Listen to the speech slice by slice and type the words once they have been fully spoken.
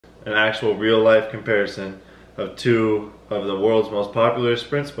an actual real life comparison of two of the world's most popular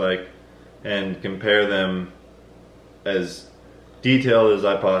sprint spike and compare them as detailed as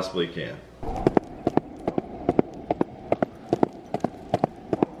I possibly can.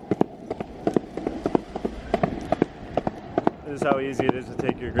 This is how easy it is to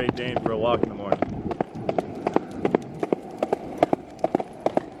take your Great Dane for a walk in the morning.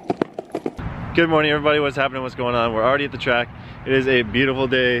 Good morning everybody, what's happening, what's going on? We're already at the track. It is a beautiful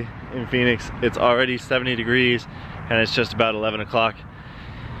day in Phoenix. It's already 70 degrees and it's just about 11 o'clock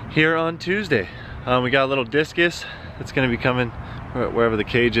here on Tuesday. We got a little discus that's going to be coming wherever the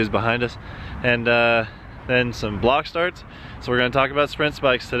cage is behind us, and then some block starts. So we're going to talk about sprint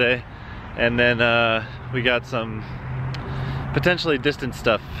spikes today, and then we got some potentially distant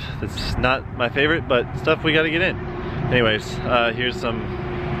stuff that's not my favorite, but stuff we got to get in. Anyways, here's some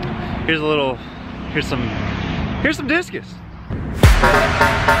discus.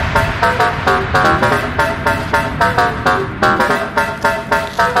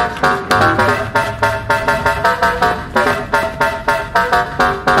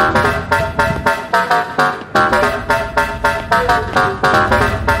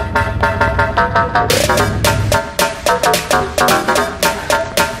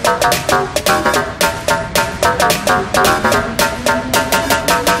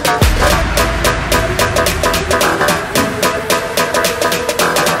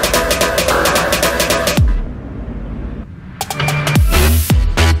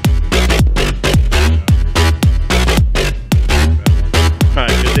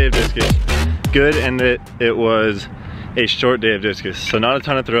 Good, and it was a short day of discus, so not a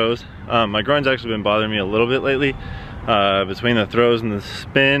ton of throws. My groin's actually been bothering me a little bit lately, between the throws and the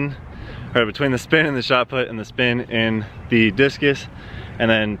spin, or between the spin and the shot put and the spin and the discus,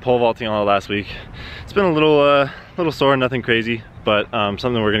 and then pole vaulting all last week. It's been a little sore, nothing crazy, but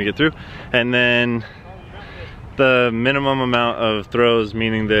something we're gonna get through. And then the minimum amount of throws,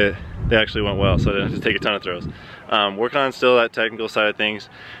 meaning that they actually went well, so I didn't have to take a ton of throws. Working on still that technical side of things,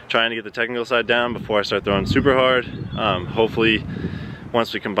 trying to get the technical side down before I start throwing super hard. Hopefully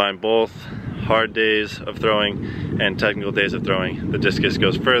once we combine both hard days of throwing and technical days of throwing, the discus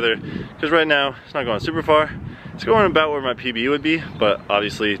goes further, because right now it's not going super far. It's going about where my PB would be, but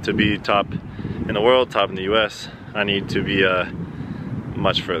obviously to be top in the world, top in the US, I need to be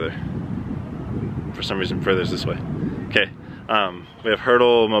much further. For some reason further's this way. Okay, we have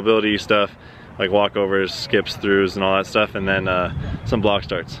hurdle mobility stuff, like walkovers, skips, throughs, and all that stuff, and then some block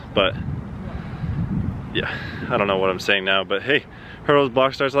starts. But yeah, I don't know what I'm saying now, but hey, hurdles,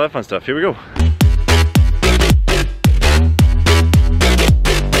 block starts, all that fun stuff. Here we go.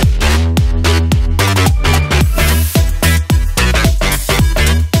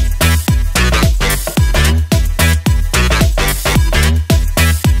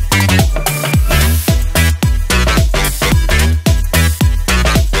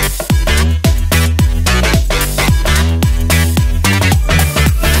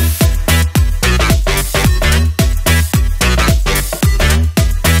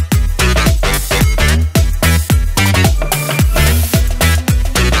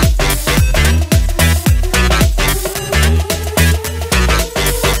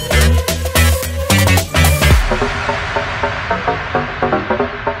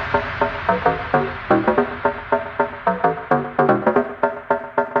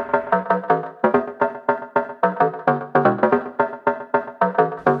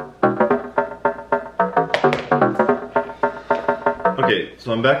 Okay,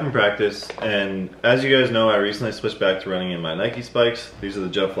 so I'm back in practice, and as you guys know, I recently switched back to running in my Nike spikes. These are the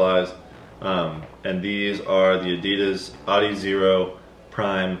Jet Flies, and these are the Adidas Adizero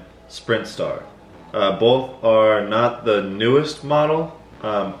Prime Sprint Star. Both are not the newest model.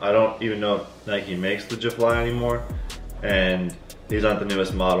 I don't even know if Nike makes the Jet Fly anymore, and these aren't the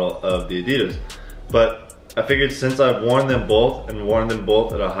newest model of the Adidas. But I figured since I've worn them both, and worn them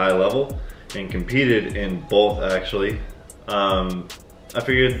both at a high level, and competed in both actually, I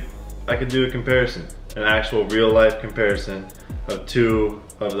figured I could do a comparison, an actual real life comparison of two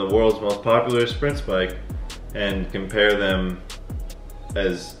of the world's most popular sprint spike and compare them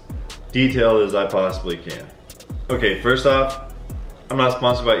as detailed as I possibly can. Okay, first off, I'm not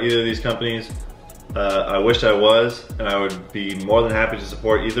sponsored by either of these companies. I wish I was, and I would be more than happy to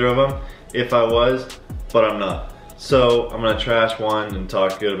support either of them if I was, but I'm not. So I'm gonna trash one and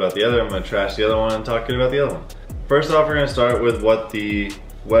talk good about the other. I'm gonna trash the other one and talk good about the other one. First off, we're gonna start with what the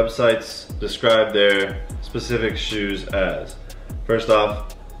websites describe their specific shoes as. First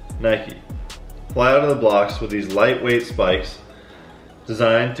off, Nike. Fly out of the blocks with these lightweight spikes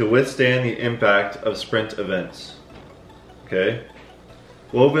designed to withstand the impact of sprint events. Okay?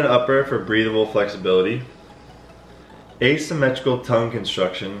 Woven upper for breathable flexibility. Asymmetrical tongue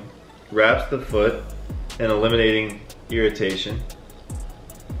construction wraps the foot and eliminating irritation.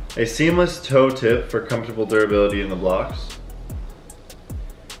 A seamless toe tip for comfortable durability in the blocks.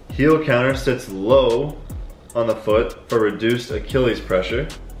 Heel counter sits low on the foot for reduced Achilles pressure.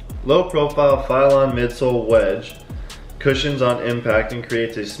 Low profile Papillon midsole wedge cushions on impact and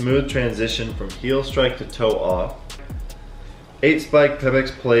creates a smooth transition from heel strike to toe off. 8-spike Pepex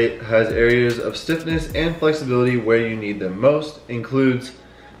plate has areas of stiffness and flexibility where you need them most, includes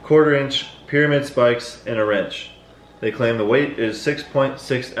 1/4 inch pyramid spikes and a wrench. They claim the weight is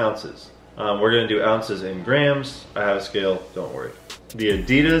 6.6 ounces. We're gonna do ounces in grams. I have a scale, don't worry. The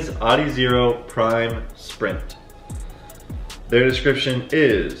Adidas Adizero Prime Sprint. Their description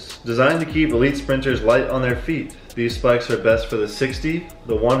is, designed to keep elite sprinters light on their feet. These spikes are best for the 60,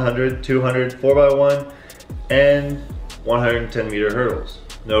 the 100, 200, 4x1, and 110 meter hurdles.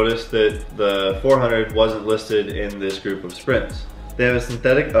 Notice that the 400 wasn't listed in this group of sprints. They have a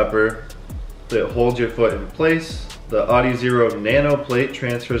synthetic upper that holds your foot in place. The Adizero Nano plate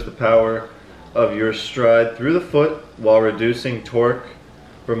transfers the power of your stride through the foot while reducing torque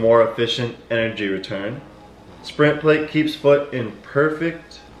for more efficient energy return. Sprint plate keeps foot in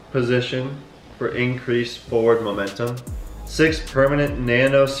perfect position for increased forward momentum. 6 permanent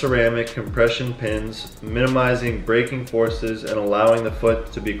nano ceramic compression pins, minimizing braking forces and allowing the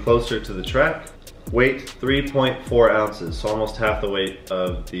foot to be closer to the track. Weight 3.4 ounces, so almost half the weight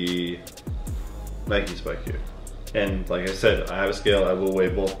of the Nike spike here. And like I said, I have a scale, I will weigh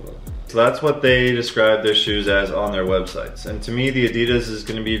both of them. So that's what they describe their shoes as on their websites. And to me, the Adidas is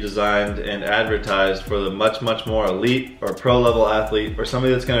going to be designed and advertised for the much more elite or pro level athlete or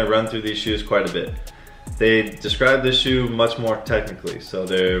somebody that's going to run through these shoes quite a bit. They describe this shoe much more technically. So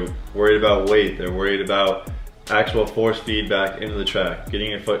they're worried about weight, they're worried about actual force feedback into the track,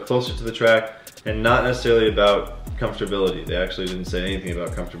 getting your foot closer to the track, and not necessarily about comfortability. They actually didn't say anything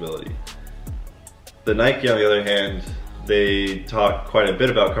about comfortability. The Nike, on the other hand, they talk quite a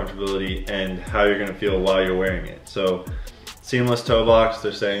bit about comfortability and how you're going to feel while you're wearing it. So seamless toe box,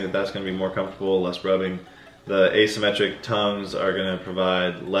 they're saying that that's going to be more comfortable, less rubbing. The asymmetric tongues are going to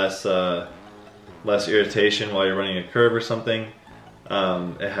provide less irritation while you're running a curve or something.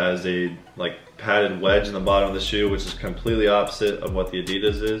 It has a padded wedge in the bottom of the shoe, which is completely opposite of what the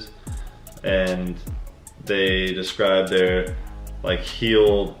Adidas is. And they describe their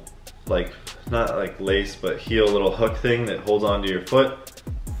heel, not lace, but heel little hook thing that holds onto your foot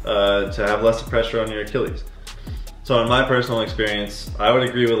to have less pressure on your Achilles. So in my personal experience, I would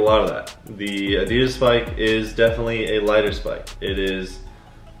agree with a lot of that. The Adidas spike is definitely a lighter spike. It is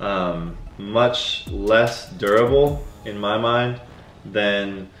much less durable in my mind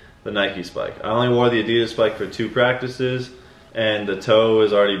than the Nike spike. I only wore the Adidas spike for 2 practices and the toe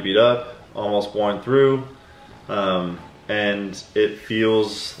is already beat up, almost worn through. And it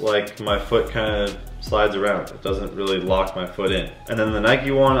feels like my foot kind of slides around. It doesn't really lock my foot in. And then the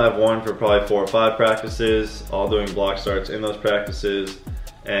Nike one I've worn for probably 4 or 5 practices, all doing block starts in those practices.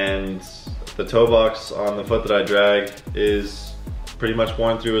 And the toe box on the foot that I drag is pretty much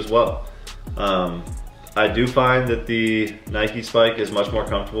worn through as well. I do find that the Nike spike is much more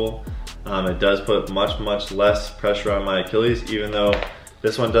comfortable. It does put much less pressure on my Achilles, even though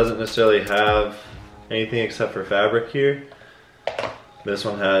this one doesn't necessarily have anything except for fabric here. This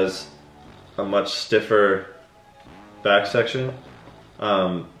one has a much stiffer back section.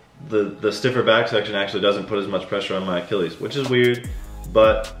 The stiffer back section actually doesn't put as much pressure on my Achilles, which is weird,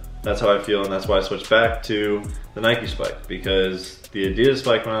 but that's how I feel, and that's why I switched back to the Nike spike, because the Adidas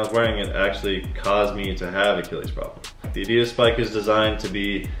spike, when I was wearing it, actually caused me to have Achilles problems. The Adidas spike is designed to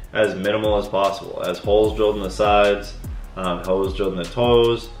be as minimal as possible, as holes drilled in the sides, holes drilled in the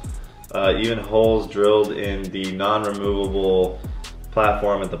toes, even holes drilled in the non-removable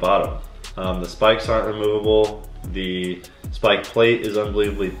platform at the bottom. The spikes aren't removable. The spike plate is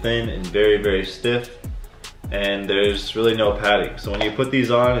unbelievably thin and very stiff, and there's really no padding. So when you put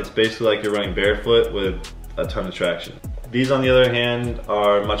these on, it's basically like you're running barefoot with a ton of traction. These, on the other hand,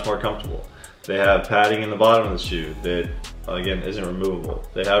 are much more comfortable. They have padding in the bottom of the shoe that, again, isn't removable.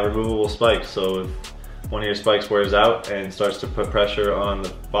 They have removable spikes, so if one of your spikes wears out and starts to put pressure on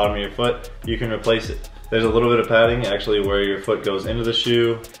the bottom of your foot, you can replace it. There's a little bit of padding actually where your foot goes into the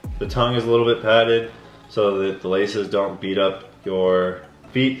shoe. The tongue is a little bit padded so that the laces don't beat up your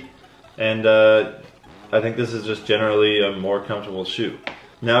feet. And I think this is just generally a more comfortable shoe.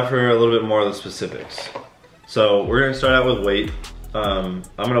 Now for a little bit more of the specifics. So we're gonna start out with weight. I'm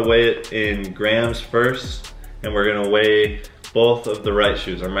gonna weigh it in grams first, and we're gonna weigh both of the right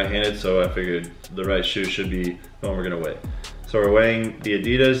shoes. I'm right-handed, so I figured the right shoe should be the one we're gonna weigh. So we're weighing the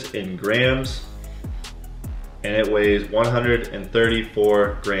Adidas in grams, and it weighs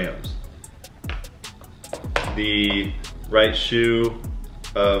 134 grams. The right shoe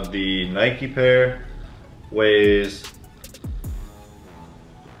of the Nike pair weighs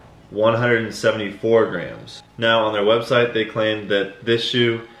 174 grams. Now on their website they claim that this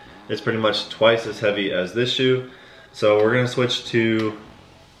shoe is pretty much twice as heavy as this shoe. So we're gonna switch to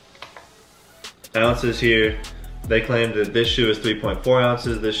ounces here. They claim that this shoe is 3.4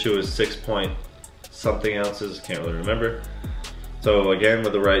 ounces, this shoe is 6 point something ounces, can't really remember. So again,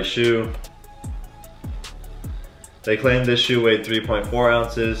 with the right shoe, they claim this shoe weighed 3.4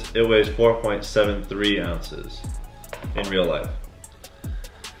 ounces, it weighs 4.73 ounces in real life.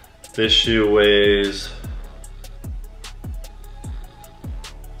 This shoe weighs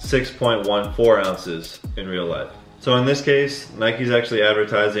 6.14 ounces in real life. So in this case, Nike's actually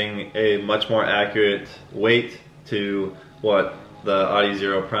advertising a much more accurate weight to what the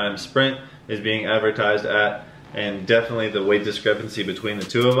Adizero Prime Sprint is being advertised at, and definitely the weight discrepancy between the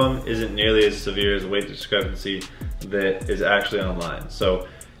two of them isn't nearly as severe as the weight discrepancy that is actually online. So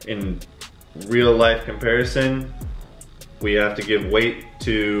in real life comparison, we have to give weight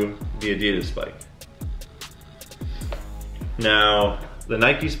to the Adidas spike. Now, the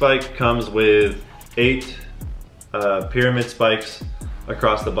Nike spike comes with 8 pyramid spikes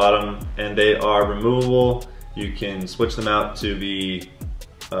across the bottom, and they are removable. You can switch them out to be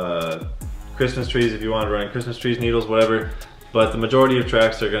Christmas trees if you want to run Christmas trees, needles, whatever. But the majority of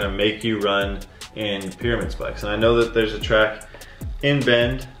tracks are going to make you run in pyramid spikes. And I know that there's a track in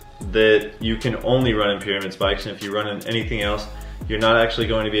Bend that you can only run in pyramid spikes, and if you run in anything else, you're not actually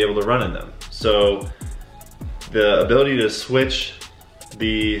going to be able to run in them. So the ability to switch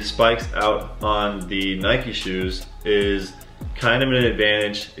the spikes out on the Nike shoes is kind of an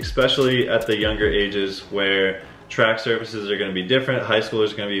advantage, especially at the younger ages where track surfaces are going to be different. High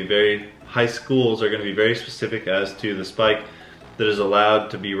schools are going to be very specific as to the spike that is allowed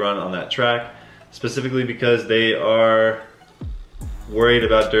to be run on that track, specifically because they are worried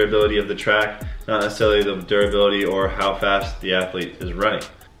about durability of the track, not necessarily the durability or how fast the athlete is running.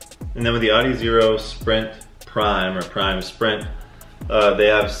 And then with the Adizero Sprint Prime or Prime Sprint, they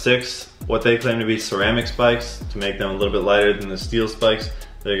have 6 what they claim to be ceramic spikes to make them a little bit lighter than the steel spikes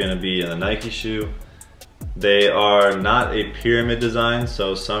they're going to be in the Nike shoe. They are not a pyramid design,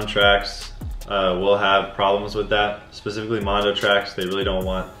 so some tracks will have problems with that. Specifically Mondo tracks, they really don't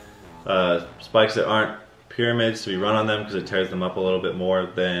want spikes that aren't pyramids to be run on them because it tears them up a little bit more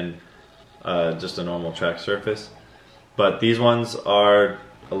than just a normal track surface. But these ones are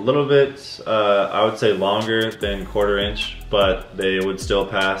a little bit, I would say, longer than 1/4 inch, but they would still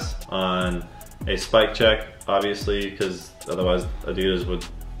pass on a spike check, obviously, because otherwise Adidas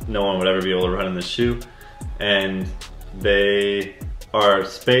no one would ever be able to run in this shoe. And they are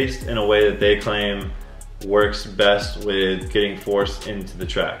spaced in a way that they claim works best with getting force into the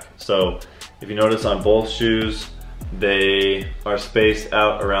track. So if you notice on both shoes, they are spaced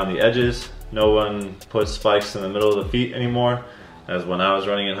out around the edges. No one puts spikes in the middle of the feet anymore, as when I was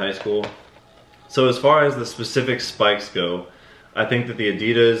running in high school. So as far as the specific spikes go, I think that the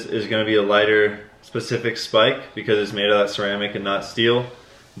Adidas is going to be a lighter specific spike because it's made of that ceramic and not steel.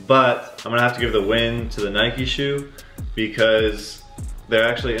 But I'm going to have to give the win to the Nike shoe because they're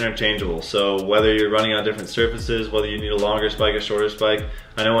actually interchangeable. So whether you're running on different surfaces, whether you need a longer spike, a shorter spike.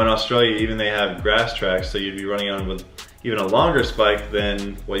 I know in Australia even they have grass tracks, so you'd be running on with even a longer spike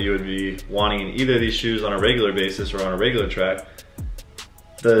than what you would be wanting in either of these shoes on a regular basis or on a regular track.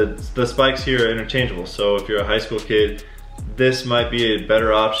 The spikes here are interchangeable, so if you're a high school kid, this might be a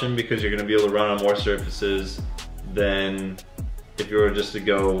better option because you're going to be able to run on more surfaces than if you were just to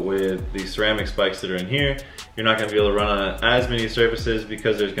go with the ceramic spikes that are in here. You're not going to be able to run on as many surfaces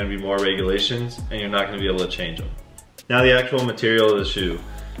because there's going to be more regulations and you're not going to be able to change them. Now the actual material of the shoe.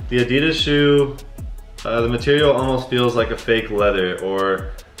 The Adidas shoe, the material almost feels like a fake leather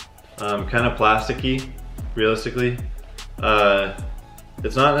or kind of plasticky, realistically.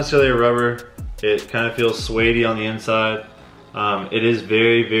 It's not necessarily a rubber. It kind of feels suede-y on the inside. It is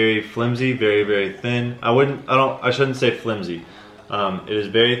very, very flimsy, very, very thin. I shouldn't say flimsy. It is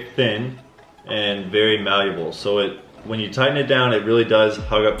very thin and very malleable. So when you tighten it down, it really does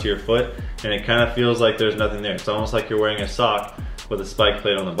hug up to your foot, and it kind of feels like there's nothing there. It's almost like you're wearing a sock with a spike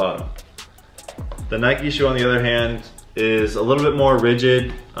plate on the bottom. The Nike shoe, on the other hand, is a little bit more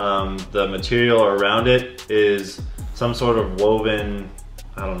rigid. The material around it is some sort of woven,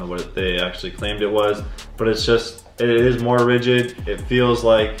 I don't know what they actually claimed it was, but it is more rigid. It feels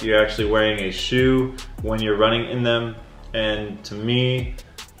like you're actually wearing a shoe when you're running in them. And to me,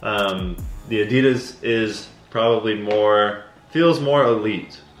 the Adidas is probably more feels more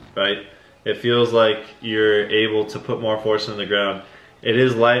elite, right? It feels like you're able to put more force on the ground. It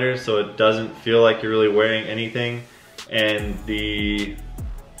is lighter, so it doesn't feel like you're really wearing anything. And the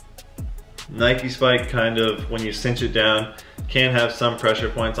Nike Spike kind of, when you cinch it down, can have some pressure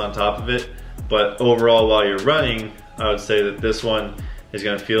points on top of it. But overall, while you're running, I would say that this one is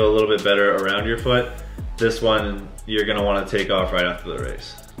gonna feel a little bit better around your foot. This one, you're gonna wanna take off right after the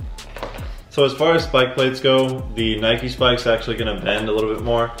race. So as far as spike plates go, the Nike Spike's actually gonna bend a little bit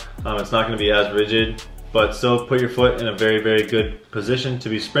more. It's not gonna be as rigid, but still put your foot in a very, very good position to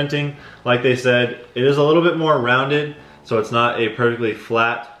be sprinting. Like they said, it is a little bit more rounded, so it's not a perfectly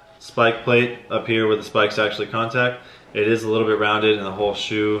flat spike plate up here where the spikes actually contact. It is a little bit rounded and the whole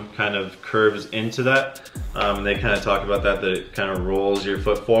shoe kind of curves into that. And they kind of talk about that it kind of rolls your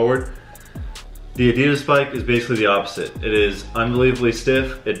foot forward. The Adidas Spike is basically the opposite. It is unbelievably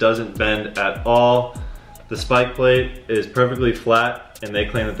stiff. It doesn't bend at all. The spike plate is perfectly flat, and they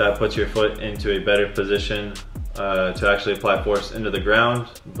claim that that puts your foot into a better position to actually apply force into the ground,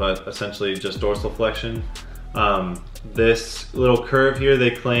 but essentially just dorsal flexion. This little curve here,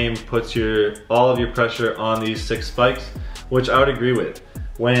 they claim, puts all of your pressure on these 6 spikes, which I would agree with.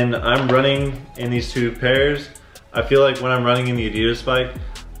 When I'm running in these 2 pairs, I feel like when I'm running in the Adidas Spike,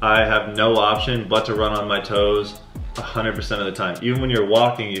 I have no option but to run on my toes 100% of the time. Even when you're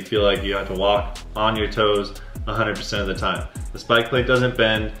walking, you feel like you have to walk on your toes 100% of the time. The spike plate doesn't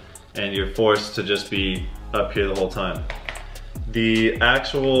bend, and you're forced to just be up here the whole time. The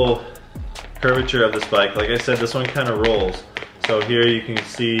actual curvature of the spike, like I said, this one kind of rolls. So here you can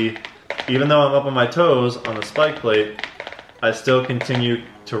see, even though I'm up on my toes on the spike plate, I still continue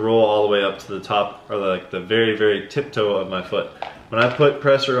to roll all the way up to the top, or like the very, very tiptoe of my foot. When I put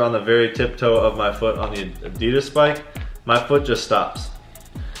pressure on the very tiptoe of my foot on the Adidas Spike, my foot just stops.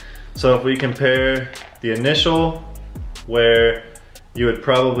 So if we compare the initial, where you would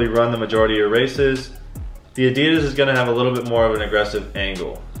probably run the majority of your races, the Adidas is gonna have a little bit more of an aggressive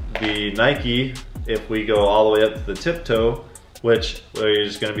angle. The Nike, if we go all the way up to the tiptoe, which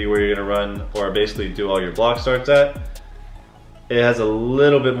is gonna be where you're gonna run or basically do all your block starts at, it has a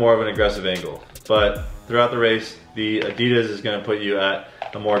little bit more of an aggressive angle. But throughout the race, the Adidas is gonna put you at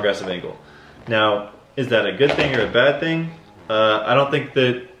a more aggressive angle. Now, is that a good thing or a bad thing? I don't think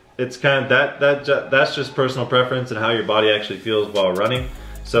that it's kind of, that's just personal preference and how your body actually feels while running.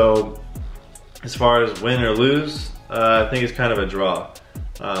 So as far as win or lose, I think it's kind of a draw.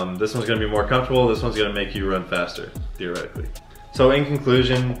 This one's gonna be more comfortable, this one's gonna make you run faster, theoretically. So in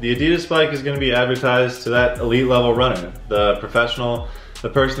conclusion, the Adidas Spike is gonna be advertised to that elite level runner, the professional, the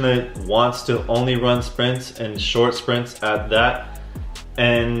person that wants to only run sprints and short sprints at that,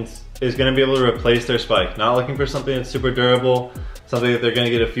 and is gonna be able to replace their spike. Not looking for something that's super durable, something that they're gonna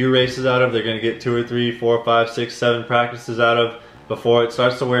get a few races out of, they're gonna get 2 or 3, 4, 5, 6, 7 practices out of before it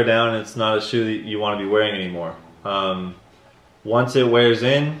starts to wear down and it's not a shoe that you wanna be wearing anymore. Once it wears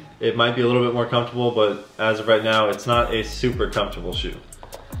in, it might be a little bit more comfortable, but as of right now, it's not a super comfortable shoe.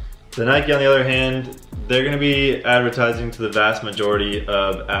 The Nike, on the other hand, they're gonna be advertising to the vast majority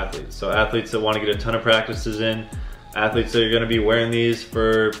of athletes. So athletes that wanna get a ton of practices in, athletes that are gonna be wearing these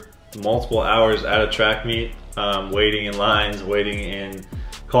for multiple hours at a track meet, waiting in lines, waiting in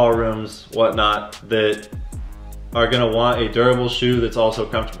call rooms, whatnot, that are gonna want a durable shoe that's also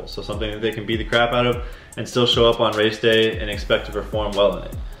comfortable. So something that they can beat the crap out of and still show up on race day and expect to perform well in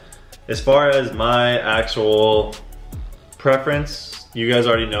it. As far as my actual preference, you guys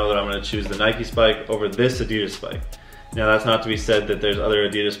already know that I'm gonna choose the Nike Spike over this Adidas Spike. Now that's not to be said that there's other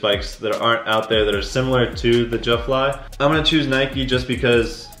Adidas Spikes that aren't out there that are similar to the Fly. I'm gonna choose Nike just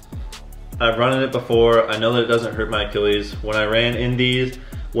because I've run in it before. I know that it doesn't hurt my Achilles. When I ran in these,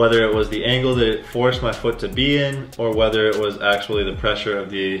 whether it was the angle that it forced my foot to be in, or whether it was actually the pressure of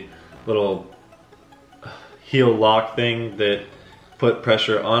the little heel lock thing that put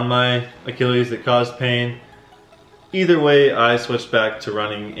pressure on my Achilles that caused pain, either way, I switched back to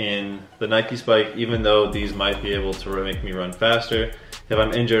running in the Nike Spike, even though these might be able to make me run faster. If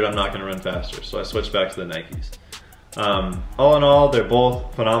I'm injured, I'm not gonna run faster, so I switched back to the Nikes. All in all, they're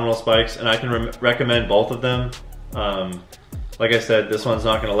both phenomenal spikes, and I can recommend both of them. Like I said, this one's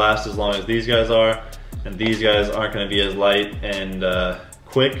not gonna last as long as these guys are, and these guys aren't gonna be as light and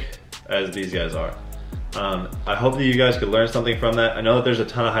quick as these guys are. I hope that you guys could learn something from that. I know that there's a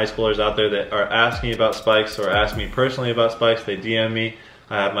ton of high schoolers out there that are asking about spikes or ask me personally about spikes. They DM me.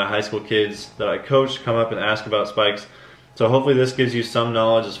 I have my high school kids that I coach come up and ask about spikes. So hopefully this gives you some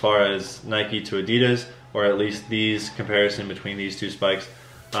knowledge as far as Nike to Adidas, or at least these comparison between these two spikes.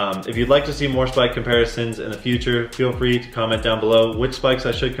 If you'd like to see more spike comparisons in the future, feel free to comment down below which spikes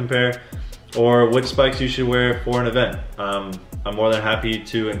I should compare. or which spikes you should wear for an event. I'm more than happy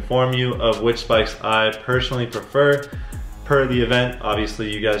to inform you of which spikes I personally prefer per the event.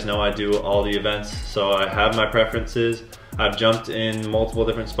 Obviously, you guys know I do all the events, so I have my preferences. I've jumped in multiple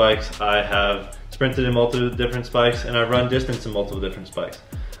different spikes. I have sprinted in multiple different spikes, and I've run distance in multiple different spikes.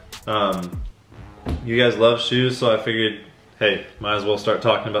 You guys love shoes, so I figured, hey, might as well start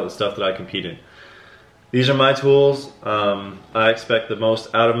talking about the stuff that I compete in. These are my tools. I expect the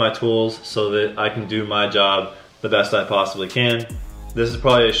most out of my tools so that I can do my job the best I possibly can. This is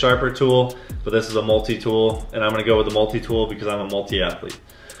probably a sharper tool, but this is a multi-tool, and I'm gonna go with the multi-tool because I'm a multi-athlete.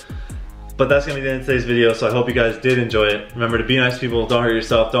 But that's gonna be the end of today's video, so I hope you guys did enjoy it. Remember to be nice to people, don't hurt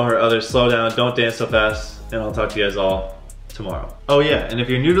yourself, don't hurt others, slow down, don't dance so fast, and I'll talk to you guys all tomorrow. Oh yeah, and if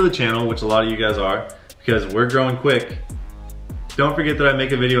you're new to the channel, which a lot of you guys are, because we're growing quick, don't forget that I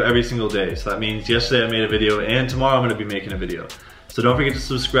make a video every single day. So that means yesterday I made a video, and tomorrow I'm gonna be making a video. So don't forget to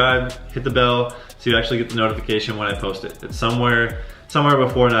subscribe, hit the bell, so you actually get the notification when I post it. It's somewhere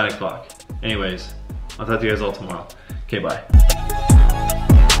before 9 o'clock. Anyways, I'll talk to you guys all tomorrow. Okay, bye.